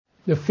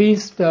The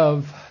Feast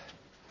of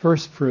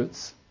First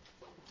Fruits.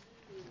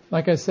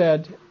 Like I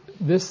said,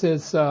 this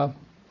is a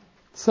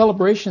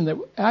celebration that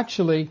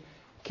actually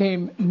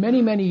came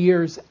many, many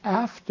years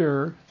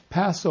after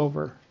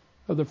Passover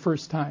of the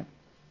first time.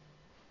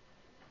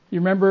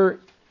 You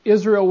remember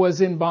Israel was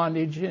in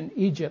bondage in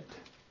Egypt,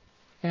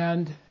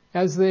 and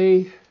as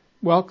they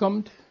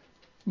welcomed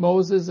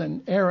Moses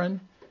and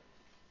Aaron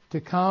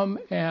to come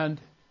and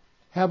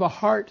have a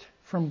heart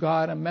from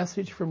God, a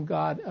message from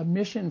God, a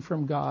mission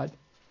from God,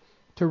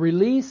 to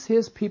release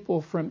his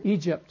people from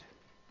Egypt,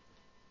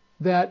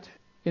 that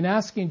in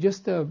asking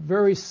just a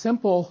very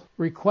simple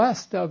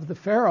request of the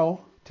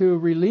Pharaoh to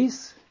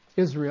release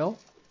Israel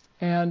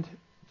and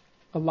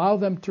allow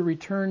them to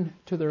return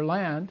to their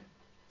land,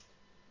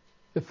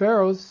 the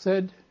Pharaoh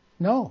said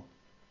no.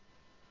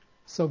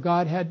 So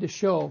God had to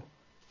show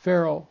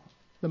Pharaoh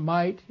the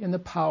might and the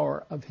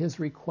power of his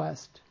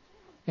request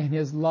and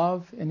his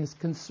love and his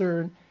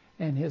concern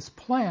and his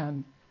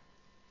plan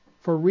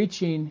for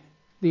reaching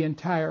the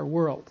entire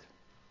world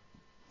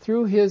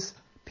through his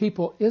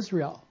people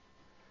Israel,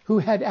 who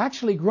had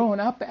actually grown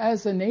up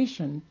as a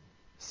nation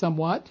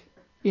somewhat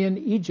in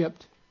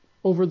Egypt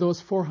over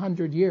those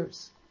 400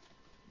 years.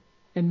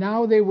 And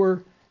now they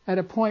were at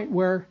a point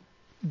where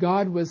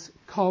God was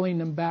calling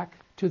them back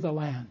to the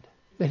land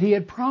that he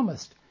had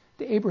promised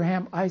to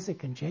Abraham,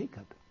 Isaac, and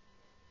Jacob.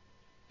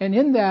 And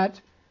in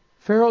that,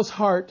 Pharaoh's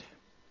heart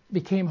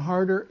became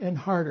harder and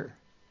harder.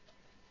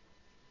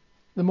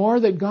 The more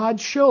that God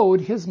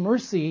showed his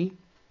mercy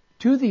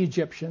to the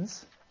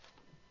Egyptians,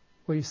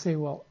 well, you say,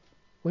 well,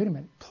 wait a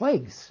minute,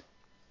 plagues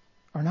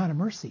are not a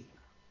mercy.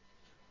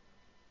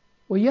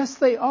 Well, yes,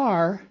 they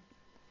are,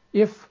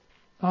 if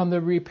on the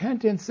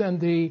repentance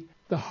and the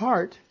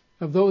heart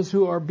of those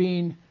who are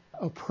being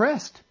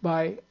oppressed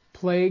by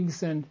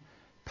plagues and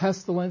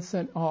pestilence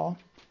and all.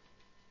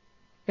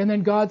 And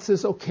then God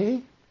says,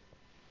 okay,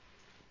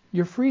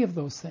 you're free of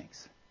those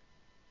things.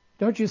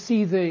 Don't you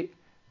see the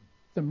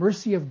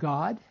mercy of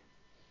God?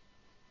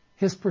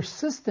 His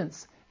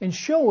persistence in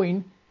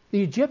showing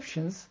the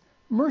Egyptians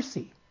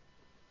mercy.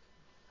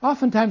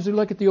 Oftentimes we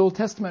look at the Old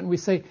Testament and we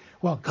say,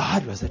 well,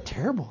 God was a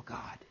terrible God.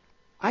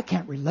 I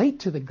can't relate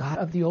to the God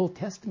of the Old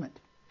Testament.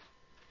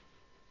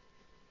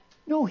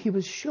 No, he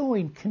was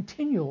showing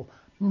continual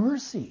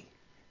mercy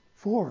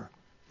for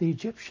the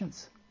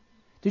Egyptians.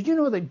 Did you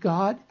know that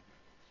God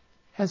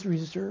has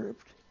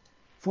reserved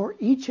for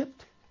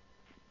Egypt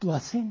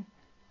blessing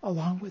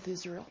along with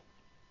Israel?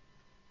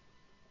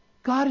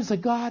 God is a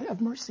God of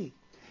mercy.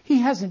 He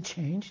hasn't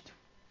changed.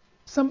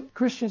 Some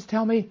Christians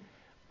tell me,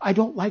 I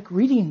don't like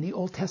reading the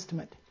Old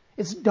Testament.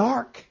 It's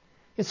dark.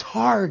 It's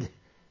hard.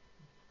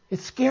 It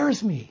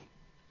scares me.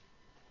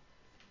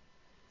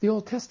 The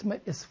Old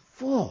Testament is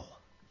full.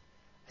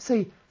 I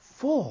say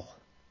full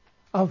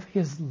of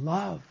his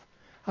love,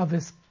 of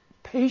his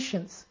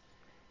patience,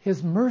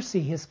 his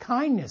mercy, his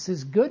kindness,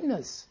 his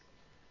goodness.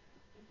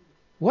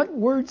 What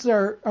words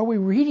are we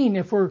reading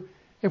if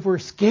we're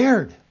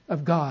scared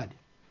of God,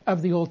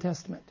 of the Old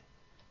Testament?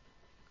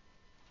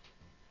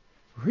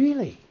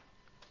 Really?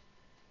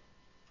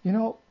 You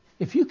know,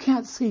 if you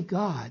can't see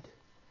God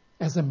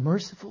as a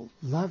merciful,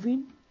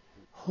 loving,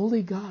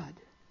 holy God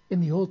in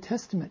the Old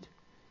Testament,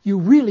 you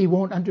really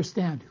won't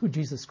understand who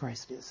Jesus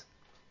Christ is.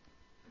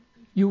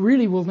 You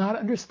really will not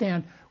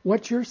understand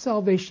what your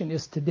salvation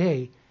is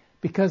today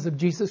because of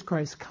Jesus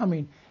Christ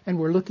coming, and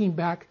we're looking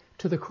back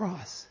to the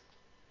cross.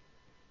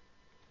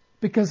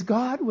 Because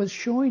God was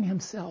showing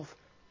himself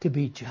to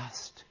be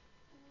just,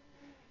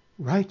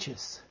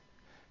 righteous,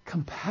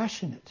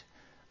 compassionate,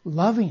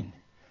 loving,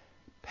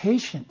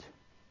 patient,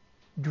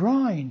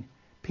 drawing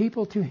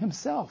people to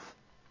himself.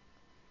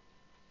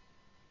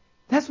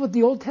 That's what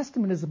the Old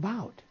Testament is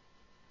about.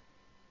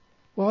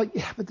 Well,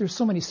 yeah, but there's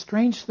so many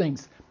strange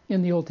things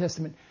in the Old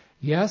Testament.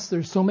 Yes,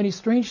 there's so many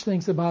strange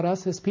things about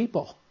us as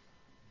people.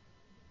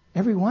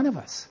 Every one of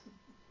us.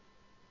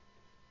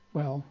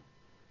 Well,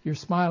 you're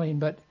smiling,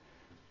 but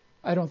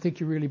I don't think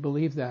you really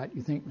believe that.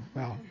 You think,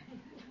 well,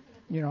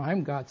 you know,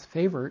 I'm God's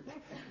favorite.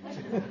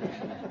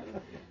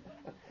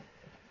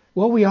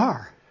 Well, we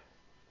are,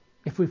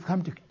 if we've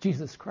come to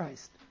Jesus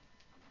Christ.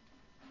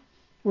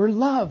 We're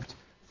loved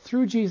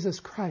through Jesus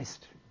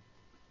Christ.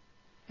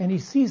 And he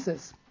sees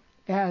us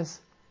as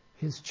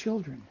his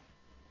children,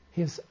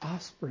 his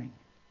offspring.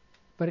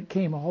 But it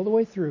came all the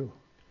way through.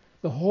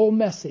 The whole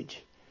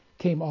message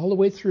came all the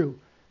way through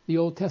the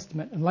Old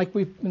Testament. And like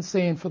we've been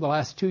saying for the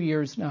last 2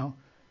 years now,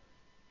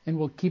 and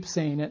we'll keep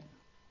saying it,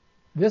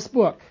 this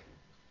book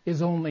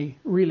is only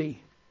really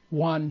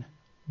one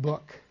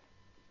book.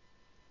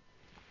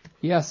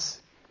 Yes,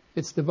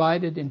 it's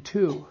divided in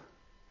two,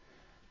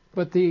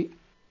 but the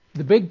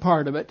big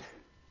part of it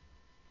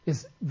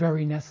is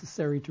very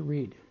necessary to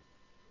read,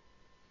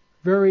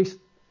 very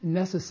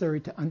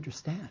necessary to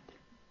understand.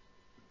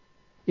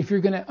 If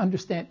you're going to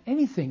understand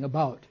anything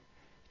about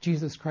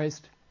Jesus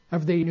Christ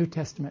of the New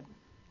Testament.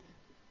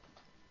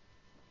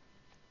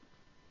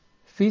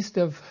 Feast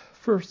of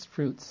First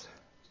Fruits.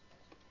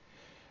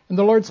 And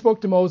the Lord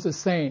spoke to Moses,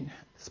 saying,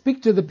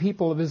 Speak to the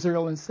people of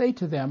Israel and say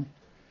to them,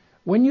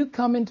 when you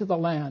come into the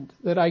land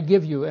that I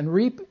give you and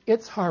reap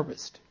its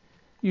harvest,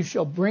 you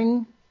shall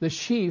bring the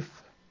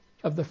sheaf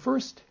of the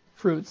first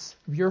fruits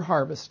of your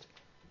harvest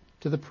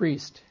to the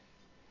priest,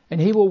 and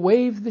he will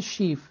wave the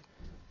sheaf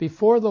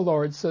before the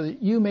Lord so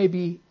that you may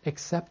be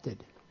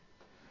accepted.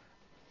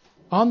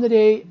 On the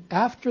day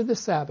after the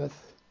Sabbath,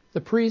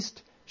 the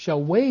priest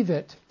shall wave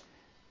it,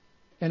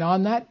 and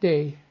on that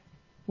day,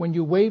 when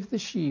you wave the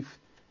sheaf,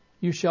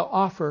 you shall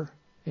offer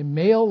a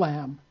male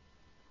lamb,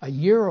 a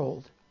year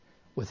old,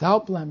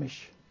 without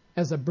blemish,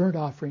 as a burnt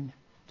offering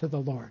to the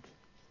Lord.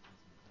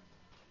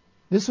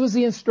 This was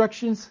the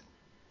instructions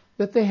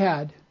that they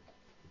had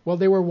while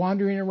they were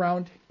wandering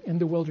around in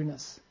the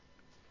wilderness.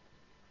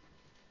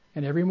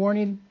 And every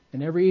morning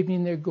and every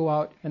evening they'd go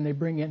out and they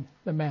bring in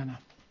the manna.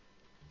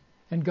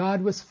 And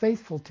God was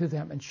faithful to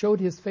them and showed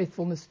his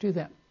faithfulness to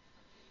them.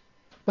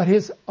 But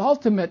his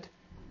ultimate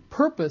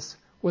purpose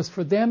was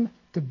for them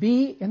to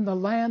be in the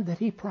land that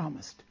he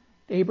promised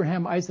to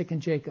Abraham, Isaac,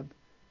 and Jacob,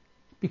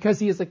 because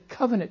he is a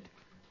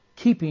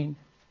covenant-keeping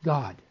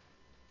God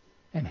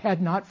and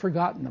had not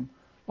forgotten them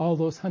all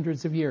those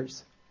hundreds of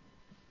years.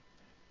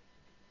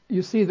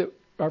 You see that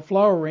our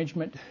flower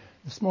arrangement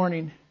this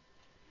morning,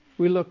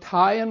 we looked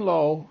high and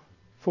low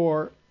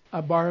for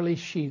a barley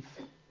sheaf.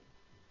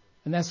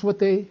 And that's what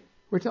they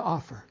were to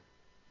offer.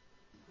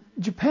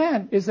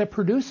 Japan is a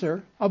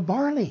producer of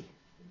barley.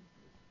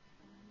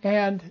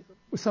 And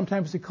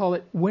sometimes we call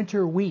it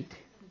winter wheat,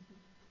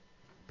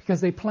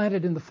 because they plant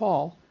it in the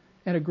fall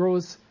and it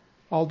grows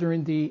all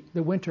during the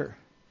winter,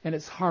 and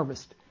it's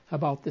harvest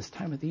about this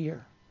time of the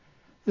year.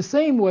 The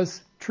same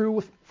was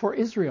true for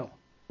Israel,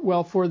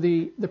 for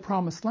the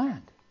promised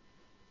land.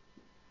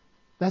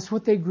 That's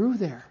what they grew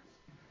there.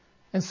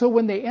 And so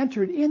when they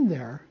entered in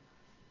there,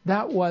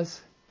 that was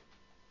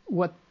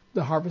what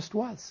the harvest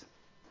was.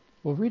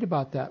 We'll read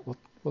about that.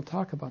 We'll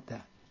talk about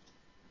that.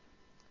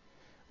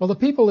 Well, the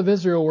people of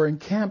Israel were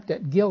encamped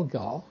at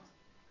Gilgal.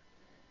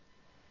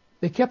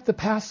 They kept the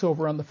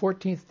Passover on the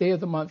 14th day of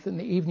the month in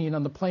the evening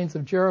on the plains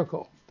of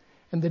Jericho.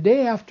 And the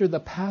day after the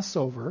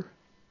Passover,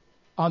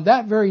 on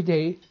that very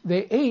day,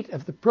 they ate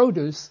of the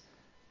produce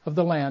of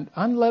the land,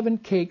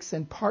 unleavened cakes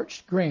and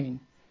parched grain,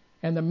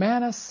 and the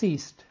manna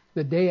ceased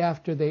the day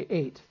after they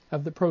ate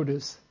of the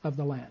produce of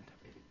the land.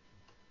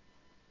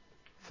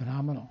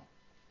 Phenomenal.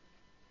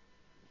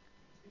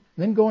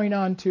 Then going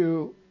on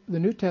to the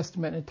New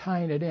Testament and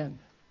tying it in.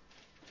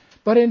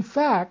 But in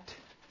fact,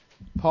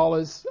 Paul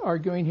is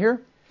arguing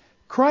here,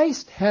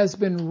 Christ has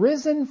been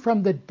risen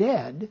from the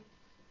dead,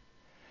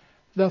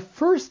 the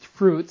first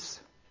fruits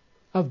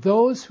of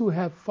those who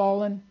have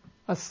fallen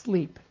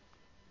asleep.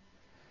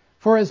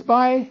 For as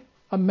by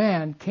a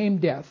man came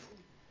death,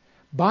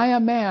 by a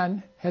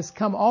man has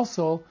come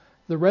also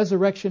the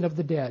resurrection of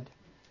the dead.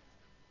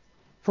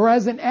 For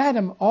as in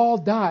Adam all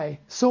die,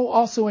 so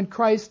also in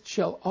Christ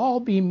shall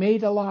all be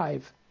made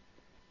alive,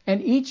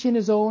 and each in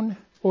his own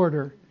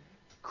order.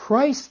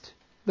 Christ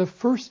the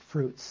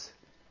firstfruits,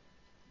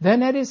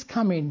 then at his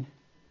coming,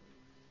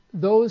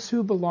 those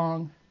who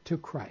belong to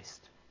Christ.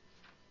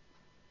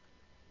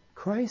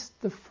 Christ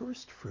the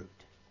firstfruit.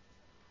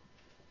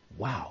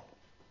 Wow.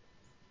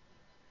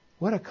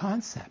 What a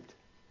concept.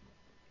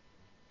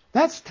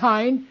 That's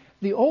tying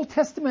the Old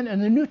Testament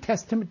and the New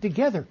Testament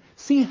together.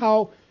 See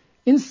how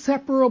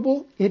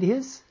inseparable it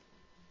is?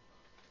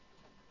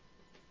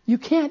 You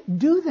can't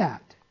do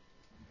that.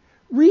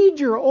 Read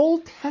your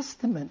Old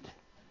Testament,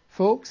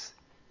 folks,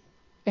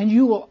 and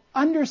you will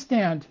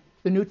understand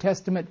the New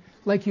Testament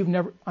like you've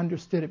never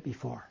understood it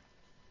before.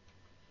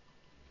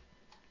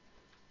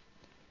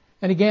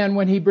 And again,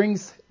 when he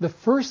brings the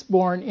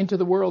firstborn into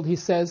the world, he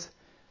says,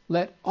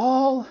 let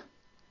all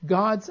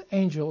God's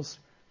angels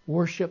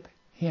worship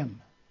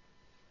him.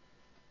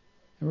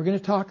 And we're going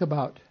to talk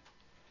about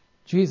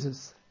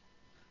Jesus,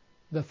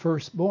 the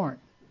firstborn.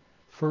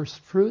 First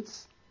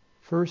fruits,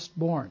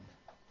 firstborn.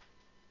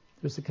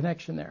 There's a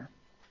connection there.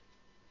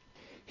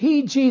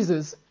 He,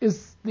 Jesus,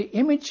 is the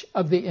image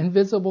of the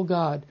invisible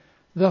God,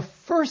 the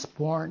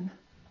firstborn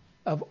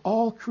of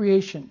all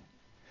creation.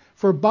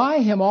 For by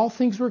him all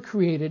things were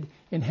created,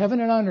 in heaven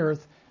and on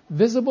earth,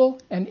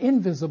 visible and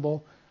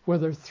invisible,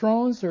 whether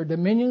thrones or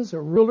dominions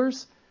or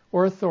rulers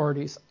or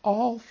authorities.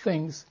 All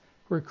things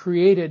were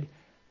created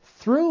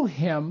through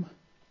him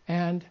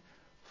and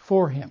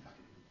for him.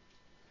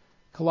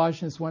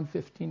 Colossians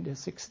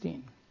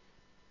 1:15-16.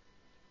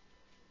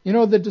 You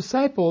know, the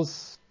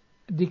disciples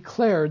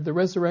declared the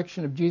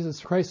resurrection of Jesus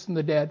Christ from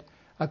the dead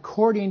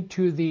according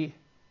to the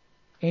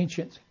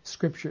ancient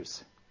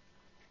scriptures.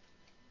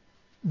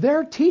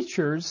 Their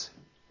teachers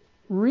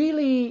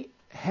really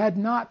had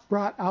not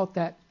brought out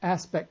that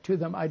aspect to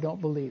them, I don't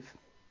believe.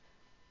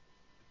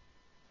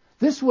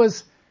 This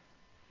was,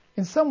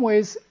 in some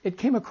ways, it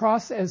came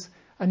across as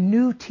a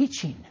new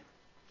teaching.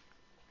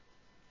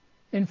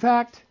 In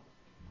fact,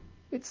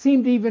 it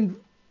seemed even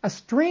a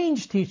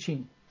strange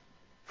teaching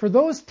for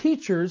those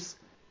teachers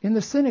in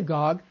the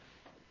synagogue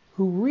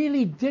who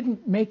really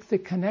didn't make the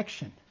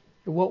connection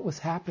to what was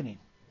happening.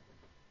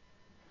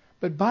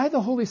 But by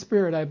the Holy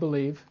Spirit, I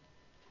believe,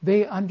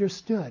 they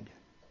understood.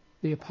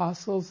 the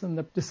apostles and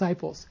the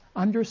disciples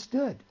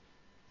understood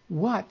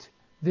what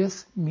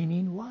this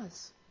meaning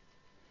was.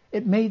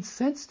 It made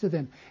sense to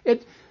them.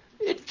 It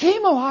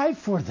came alive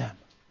for them,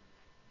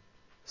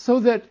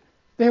 so that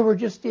they were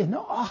just in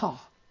awe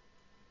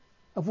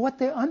of what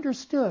they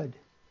understood,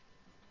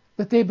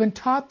 that they've been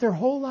taught their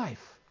whole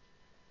life.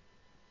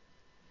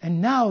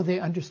 And now they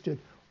understood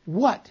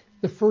what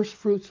the first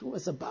fruits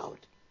was about,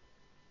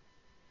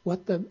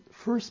 what the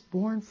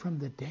firstborn from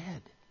the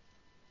dead.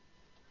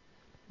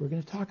 We're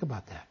going to talk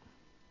about that.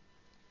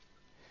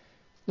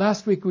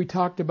 Last week we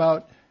talked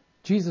about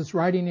Jesus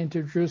riding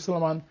into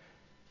Jerusalem on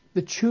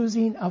the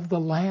choosing of the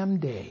Lamb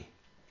Day,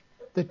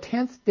 the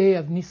 10th day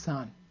of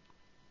Nisan.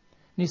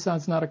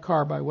 Nisan's not a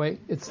car, by the way.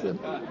 It's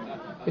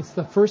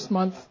the first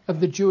month of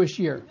the Jewish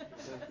year.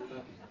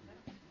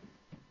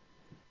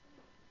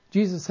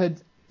 Jesus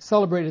had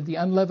celebrated the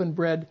unleavened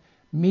bread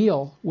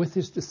meal with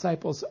his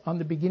disciples on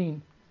the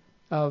beginning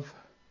of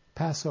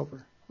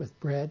Passover with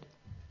bread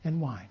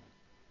and wine.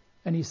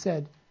 And he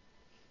said,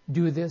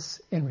 "Do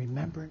this in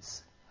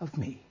remembrance of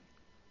me."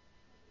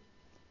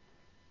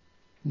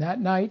 And that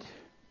night,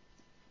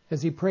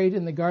 as he prayed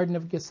in the Garden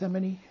of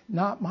Gethsemane,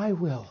 "Not my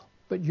will,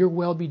 but your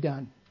will be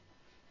done."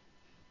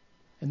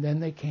 And then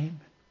they came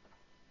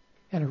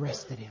and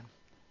arrested him.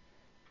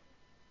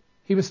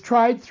 He was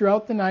tried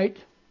throughout the night.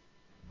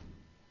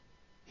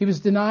 He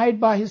was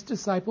denied by his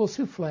disciples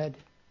who fled.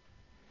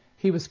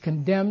 He was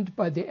condemned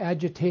by the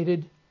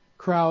agitated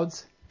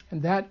crowds.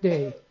 And that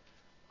day,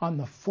 on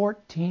the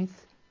 14th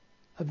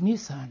of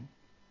Nisan,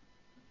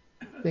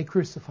 they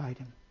crucified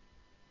him.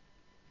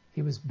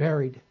 He was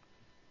buried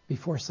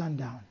before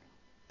sundown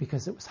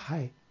because it was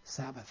high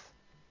Sabbath.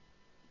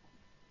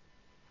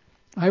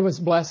 I was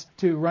blessed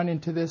to run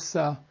into this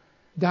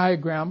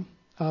diagram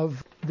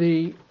of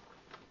the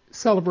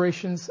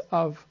celebrations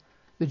of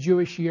the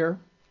Jewish year.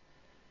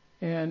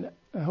 And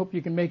I hope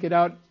you can make it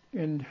out.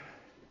 And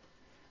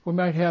we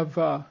might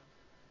have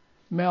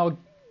Mel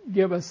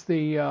give us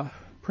the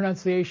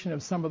pronunciation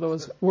of some of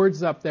those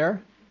words up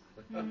there.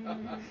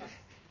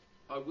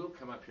 I will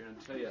come up here and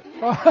tell you.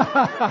 No,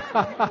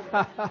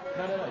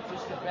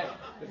 just the back.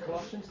 The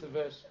Colossians, the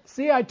verse.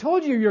 See, I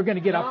told you were going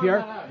to get up here.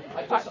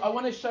 No. I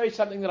want to show you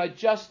something that I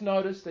just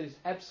noticed that is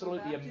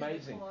absolutely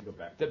amazing.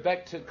 The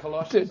back to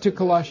Colossians. To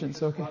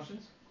Colossians, okay.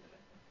 Colossians.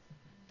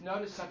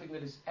 Notice something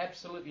that is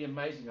absolutely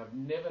amazing. I've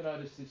never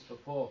noticed this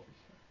before.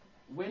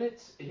 When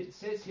it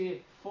says here,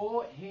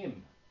 for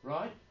him,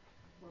 right?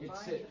 It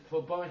says,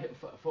 for by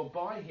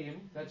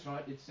him, that's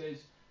right, it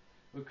says,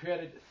 we're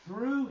created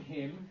through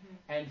him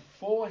and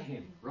for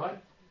him, right?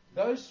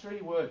 Those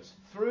three words,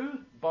 through,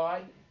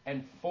 by,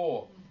 and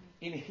for.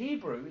 In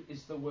Hebrew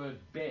is the word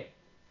be.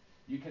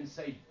 You can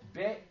say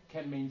be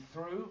can mean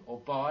through or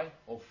by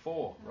or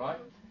for, right?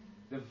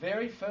 The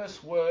very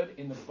first word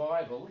in the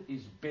Bible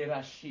is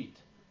berashit.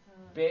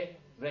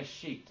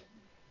 Bereshit.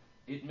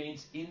 It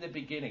means in the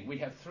beginning. We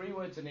have three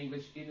words in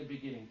English, in the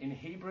beginning. In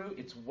Hebrew,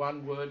 it's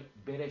one word,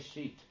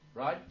 bereshit,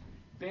 right?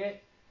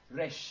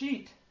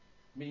 Bereshit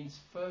means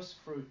first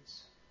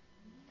fruits.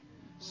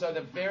 So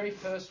the very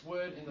first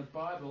word in the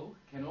Bible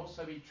can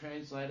also be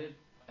translated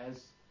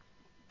as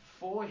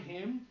for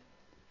him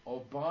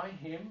or by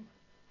him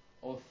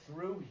or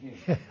through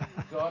him.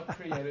 God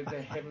created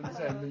the heavens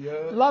and the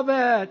earth. Love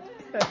it!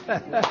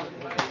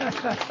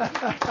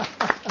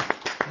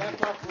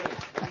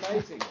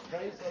 Amazing.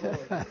 Praise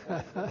the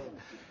Lord.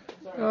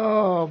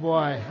 Oh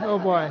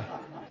boy.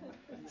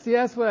 See,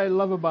 that's what I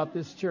love about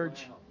this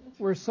church.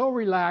 We're so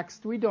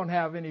relaxed. We don't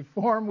have any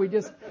form. We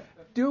just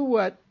do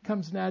what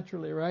comes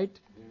naturally, right?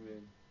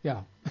 Amen.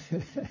 Yeah.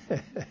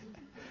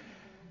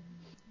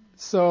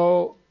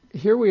 So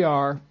here we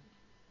are.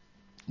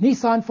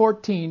 Nisan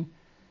 14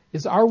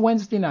 is our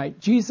Wednesday night.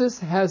 Jesus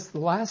has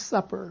the Last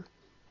Supper,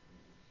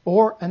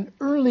 or an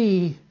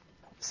early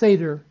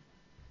Seder,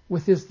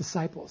 with his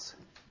disciples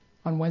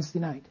on Wednesday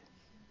night.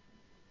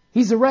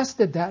 He's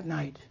arrested that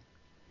night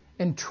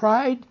and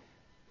tried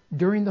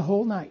during the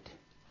whole night.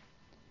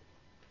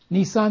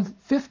 Nisan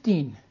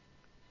 15,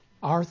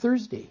 our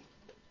Thursday,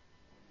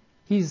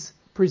 he's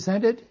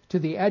presented to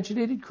the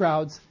agitated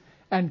crowds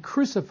and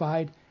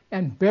crucified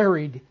and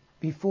buried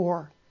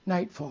before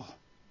nightfall.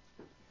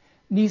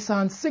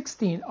 Nisan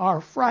 16,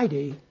 our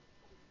Friday,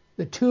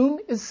 the tomb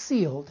is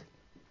sealed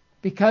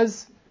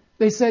because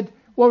they said,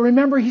 well,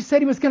 remember, he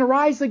said he was going to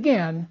rise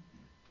again.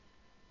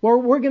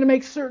 Well, we're going to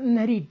make certain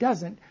that he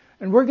doesn't.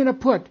 And we're going to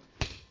put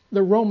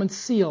the Roman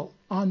seal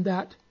on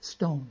that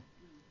stone.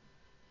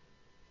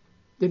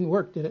 Didn't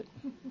work, did it?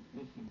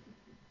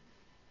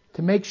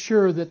 To make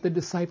sure that the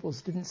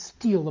disciples didn't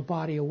steal the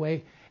body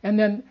away. And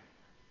then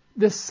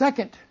the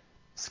second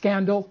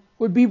scandal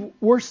would be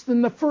worse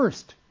than the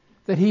first,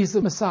 that he's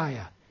the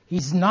Messiah.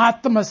 He's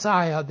not the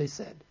Messiah, they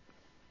said.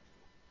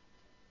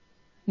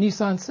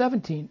 Nisan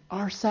 17,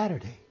 our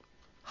Saturday,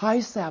 high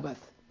Sabbath,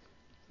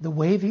 the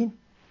waving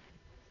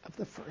of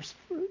the first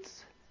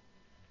fruits.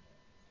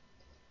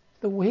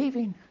 The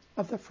waving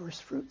of the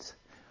first fruits.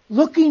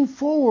 Looking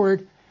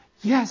forward,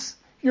 yes,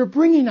 you're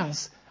bringing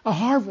us a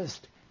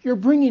harvest. You're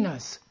bringing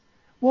us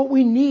what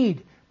we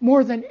need.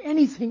 more than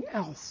anything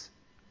else.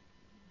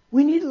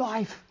 We need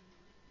life.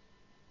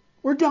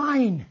 We're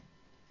dying.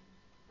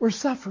 We're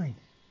suffering.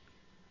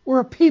 We're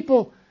a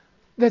people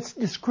that's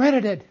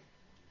discredited.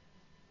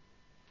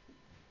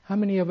 How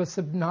many of us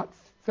have not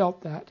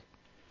felt that?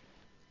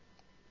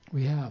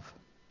 We have.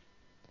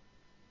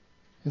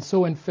 And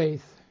so in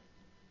faith,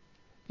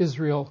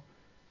 Israel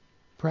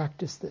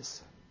practiced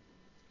this.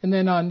 And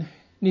then on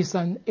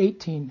Nisan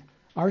 18,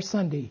 our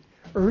Sunday,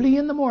 early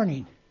in the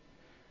morning,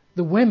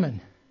 the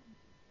women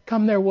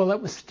come there while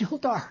it was still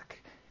dark.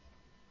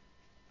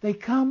 They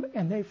come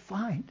and they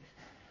find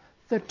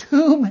the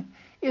tomb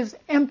is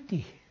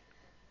empty.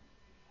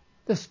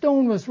 The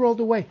stone was rolled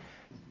away.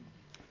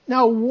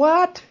 Now,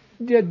 what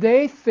did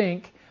they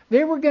think?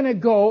 They were going to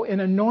go and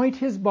anoint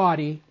his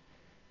body,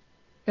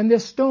 and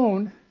this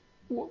stone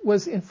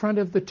was in front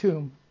of the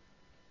tomb.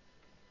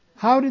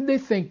 How did they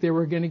think they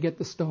were going to get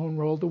the stone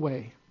rolled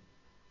away?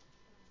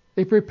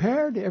 They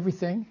prepared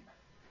everything,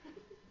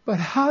 but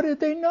how did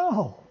they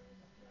know?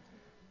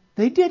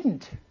 They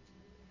didn't.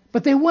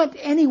 But they went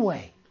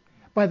anyway.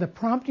 By the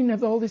prompting of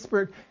the Holy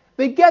Spirit,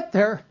 they get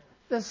there,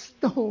 the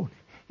stone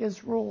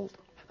is rolled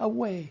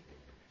away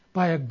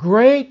by a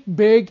great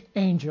big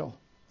angel.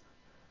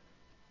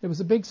 It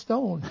was a big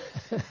stone,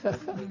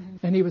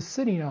 and he was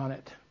sitting on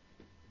it.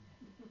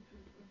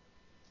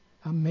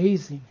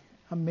 Amazing,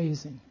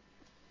 amazing.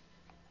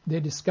 They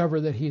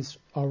discover that he's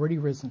already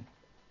risen.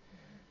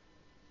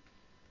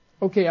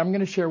 Okay, I'm going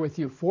to share with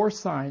you 4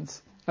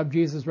 signs of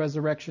Jesus'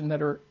 resurrection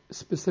that are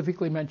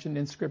specifically mentioned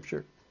in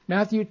Scripture.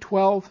 Matthew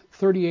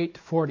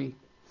 12:38-40.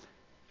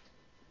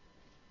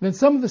 Then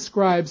some of the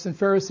scribes and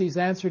Pharisees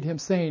answered him,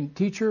 saying,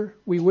 Teacher,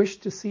 we wish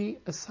to see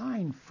a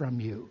sign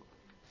from you.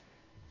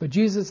 But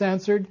Jesus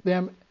answered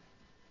them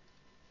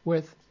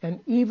with, An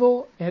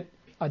evil and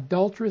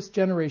adulterous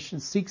generation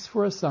seeks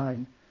for a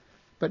sign,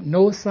 but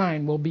no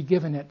sign will be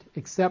given it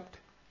except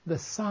the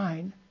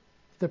sign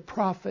of the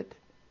prophet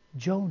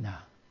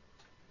Jonah.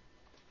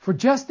 For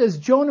just as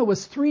Jonah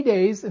was 3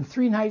 days and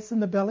 3 nights in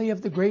the belly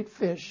of the great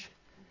fish,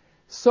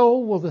 so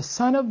will the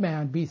Son of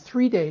Man be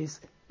 3 days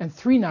and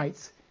 3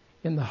 nights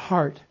in the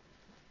heart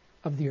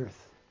of the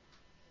earth.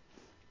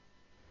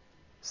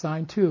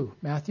 Sign 2,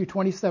 Matthew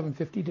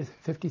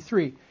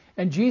 27:50-53.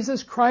 And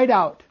Jesus cried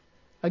out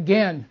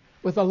again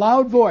with a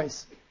loud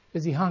voice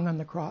as he hung on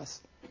the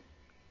cross,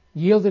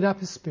 yielded up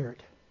his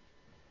spirit.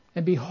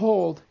 And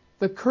behold,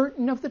 the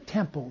curtain of the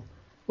temple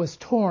was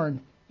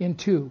torn in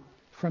two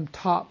from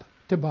top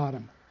to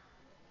bottom.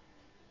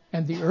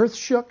 And the earth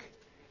shook,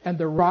 and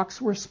the rocks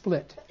were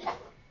split.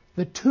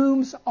 The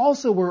tombs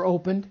also were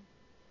opened.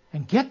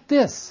 And get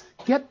this,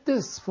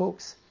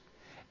 folks.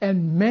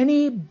 And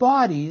many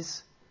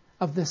bodies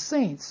of the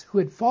saints who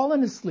had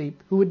fallen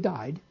asleep, who had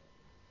died,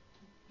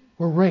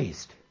 were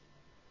raised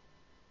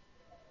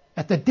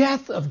at the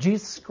death of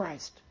Jesus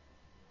Christ.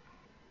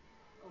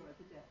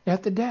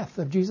 At the death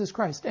of Jesus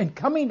Christ. And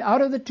coming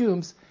out of the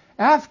tombs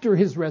after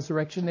his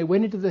resurrection, they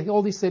went into the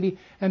holy city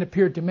and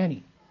appeared to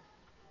many.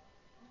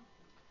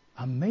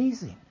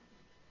 Amazing.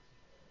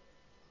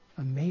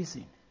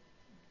 Amazing.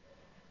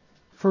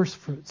 First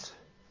fruits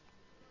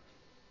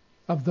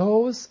of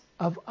those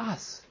of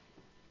us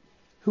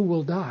who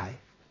will die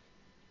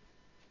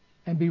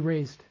and be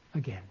raised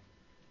again.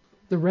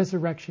 The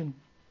resurrection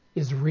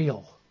is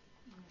real.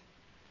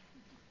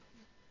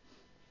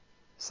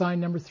 Sign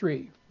number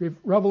 3,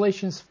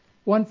 Revelations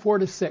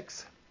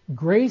 1:4-6.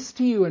 Grace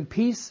to you and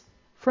peace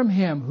from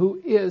him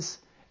who is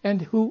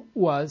and who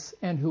was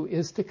and who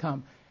is to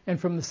come, and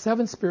from the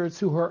 7 spirits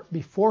who are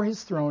before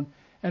his throne,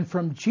 and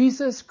from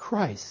Jesus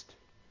Christ,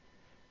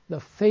 the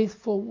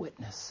faithful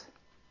witness,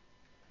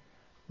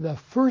 the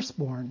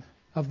firstborn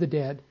of the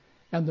dead,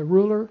 and the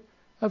ruler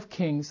of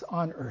kings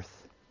on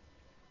earth.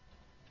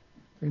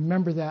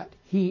 Remember that.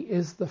 He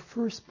is the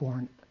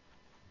firstborn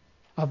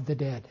of the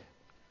dead.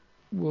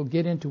 We'll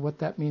get into what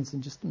that means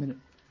in just a minute.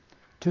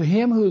 To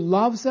him who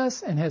loves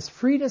us and has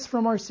freed us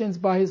from our sins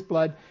by his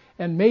blood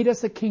and made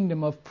us a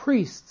kingdom of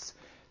priests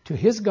to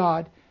his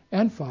God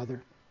and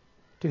Father,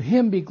 to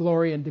him be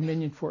glory and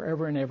dominion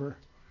forever and ever.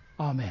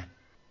 Amen. And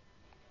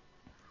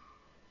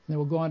then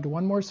we'll go on to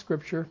one more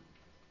scripture,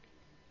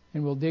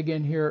 and we'll dig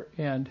in here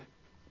and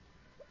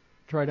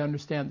try to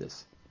understand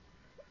this.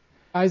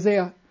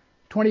 Isaiah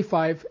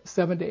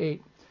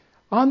 25:7-8.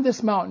 On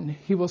this mountain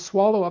he will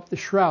swallow up the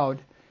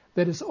shroud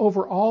that is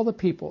over all the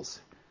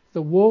peoples,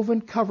 the woven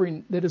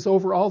covering that is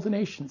over all the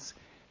nations.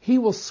 He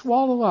will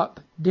swallow up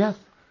death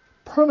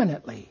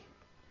permanently.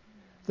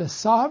 The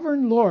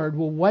sovereign Lord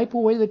will wipe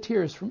away the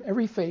tears from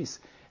every face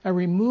and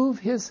remove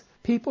his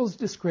people's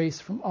disgrace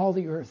from all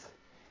the earth.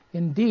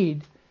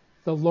 Indeed,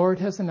 the Lord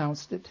has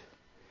announced it.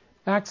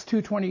 Acts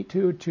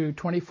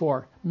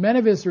 2:22-24. Men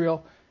of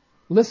Israel,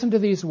 listen to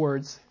these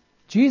words.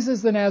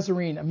 Jesus the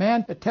Nazarene, a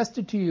man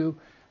attested to you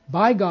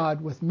by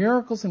God with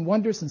miracles and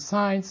wonders and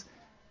signs,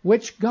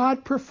 which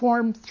God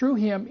performed through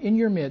him in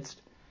your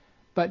midst.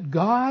 But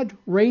God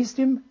raised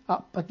him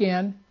up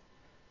again,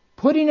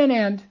 putting an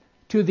end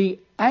to the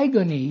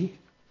agony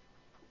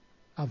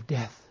of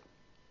death.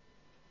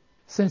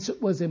 since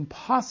it was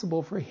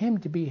impossible for him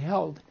to be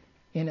held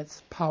in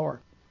its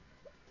power.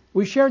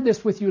 We shared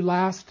this with you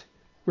last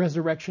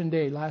Resurrection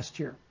Day, last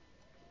year.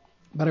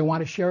 But I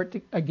want to share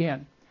it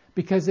again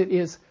because it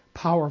is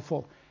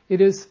powerful.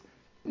 It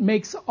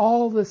makes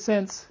all the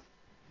sense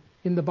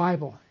in the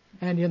Bible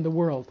and in the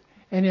world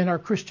and in our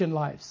Christian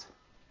lives.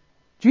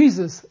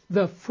 Jesus,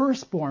 the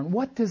firstborn,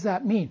 what does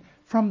that mean?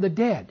 From the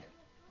dead.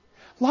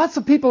 Lots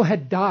of people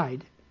had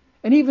died,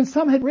 and even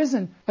some had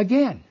risen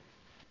again.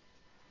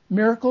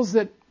 Miracles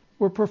that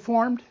were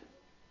performed.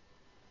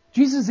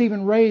 Jesus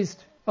even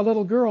raised a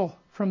little girl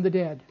from the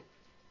dead.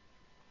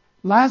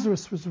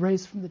 Lazarus was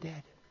raised from the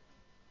dead.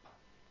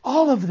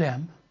 All of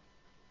them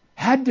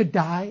had to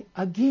die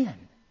again.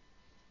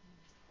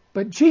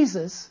 But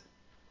Jesus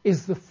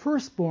is the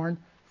firstborn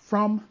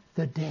from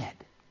the dead.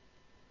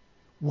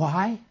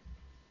 Why?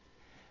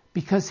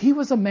 Because he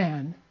was a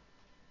man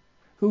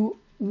who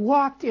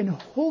walked in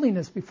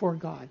holiness before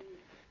God,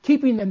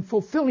 keeping and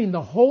fulfilling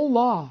the whole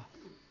law.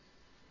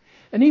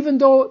 And even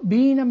though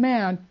being a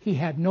man, he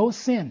had no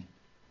sin.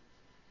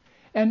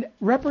 And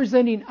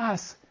representing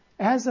us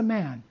as a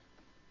man,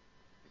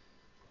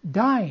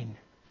 dying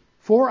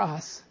for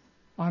us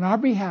on our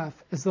behalf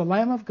as the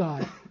Lamb of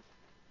God,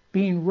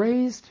 being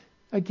raised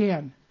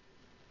again,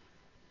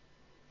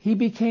 he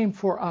became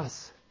for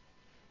us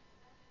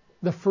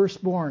the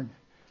firstborn,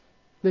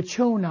 the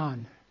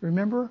chonan.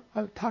 Remember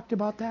I talked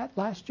about that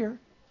last year?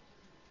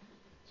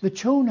 The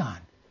chonan,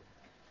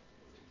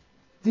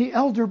 the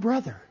elder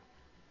brother,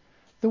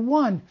 the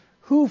one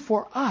who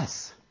for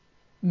us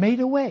made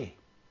a way,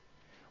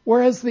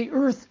 whereas the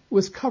earth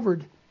was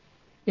covered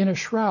in a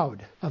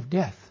shroud of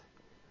death.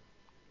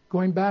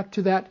 Going back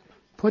to that,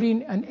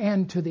 putting an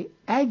end to the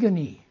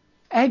agony.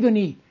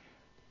 Agony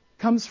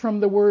comes from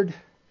the word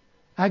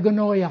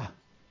agonoia.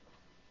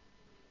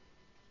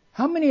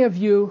 How many of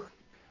you,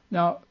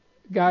 now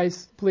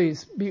guys,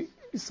 please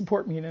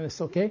support me in this,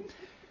 okay?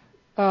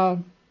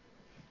 How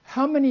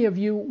many of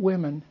you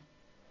women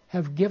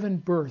have given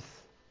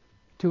birth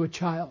to a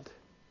child?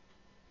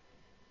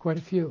 Quite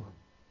a few.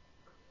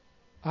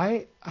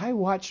 I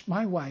watched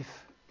my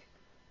wife.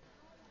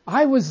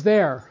 I was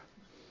there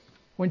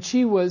when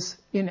she was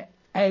in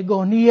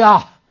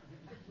agonia.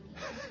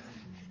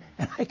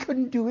 And I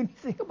couldn't do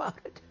anything about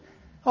it.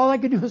 All I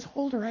could do was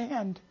hold her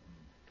hand.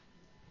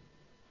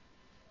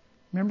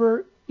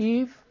 Remember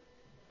Eve,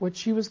 what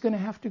she was going to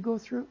have to go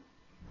through?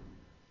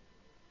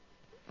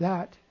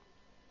 That,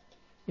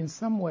 in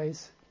some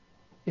ways,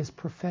 is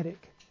prophetic.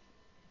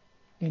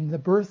 In the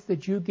birth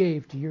that you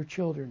gave to your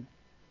children,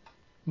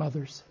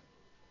 mothers.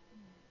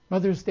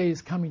 Mother's Day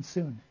is coming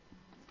soon,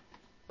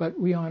 but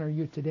we honor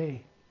you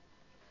today.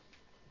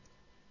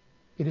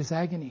 It is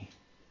agony.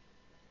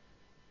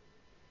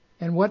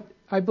 And what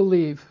I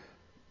believe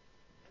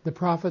the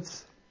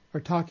prophets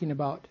are talking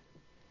about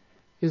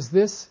is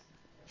this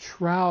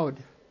shroud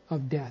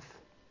of death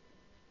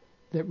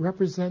that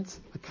represents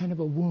a kind of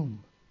a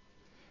womb.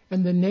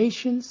 And the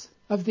nations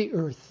of the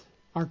earth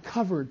are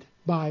covered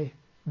by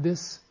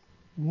this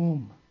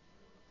womb.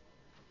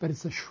 But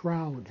it's a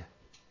shroud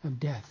of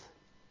death.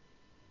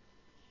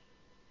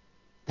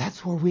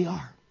 That's where we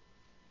are.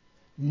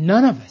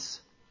 None of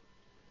us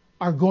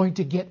are going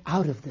to get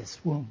out of this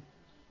womb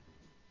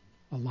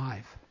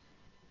alive,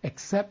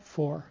 except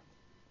for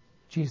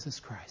Jesus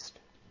Christ.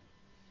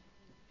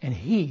 And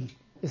He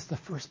is the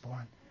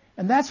firstborn.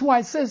 And that's why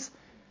it says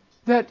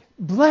that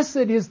blessed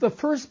is the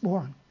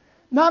firstborn,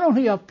 not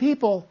only of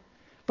people,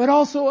 but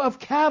also of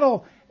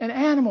cattle and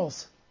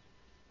animals.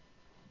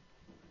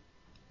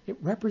 It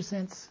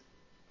represents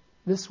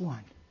this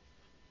one,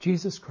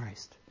 Jesus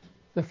Christ,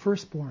 the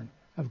firstborn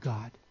of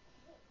God.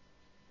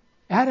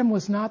 Adam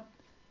was not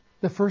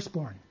the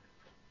firstborn.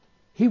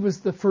 He was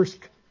the first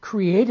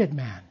created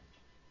man,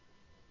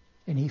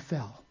 and he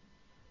fell.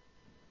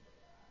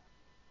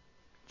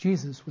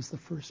 Jesus was the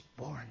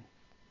firstborn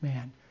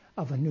man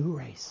of a new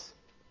race.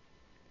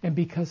 And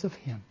because of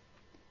Him,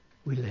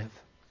 we live.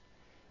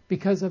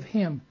 Because of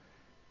Him,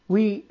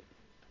 we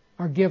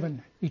are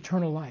given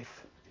eternal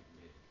life.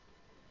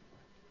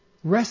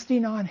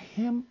 Resting on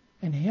Him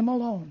and Him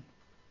alone.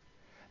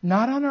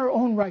 Not on our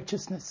own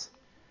righteousness,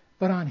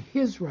 but on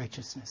His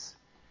righteousness.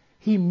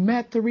 He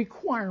met the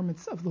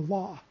requirements of the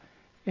law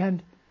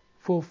and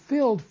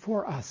fulfilled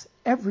for us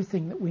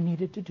everything that we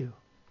needed to do.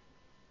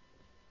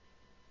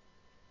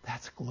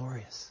 That's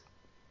glorious.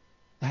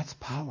 That's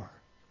power.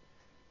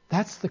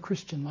 That's the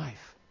Christian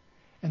life.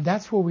 And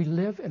that's where we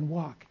live and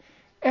walk.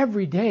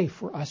 Every day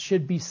for us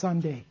should be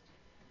Sunday.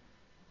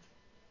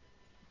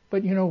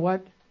 But you know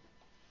what?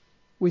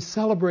 We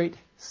celebrate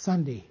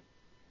Sunday,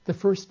 the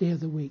first day of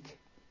the week,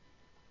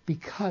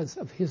 because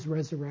of His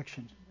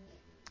resurrection.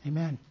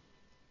 Amen.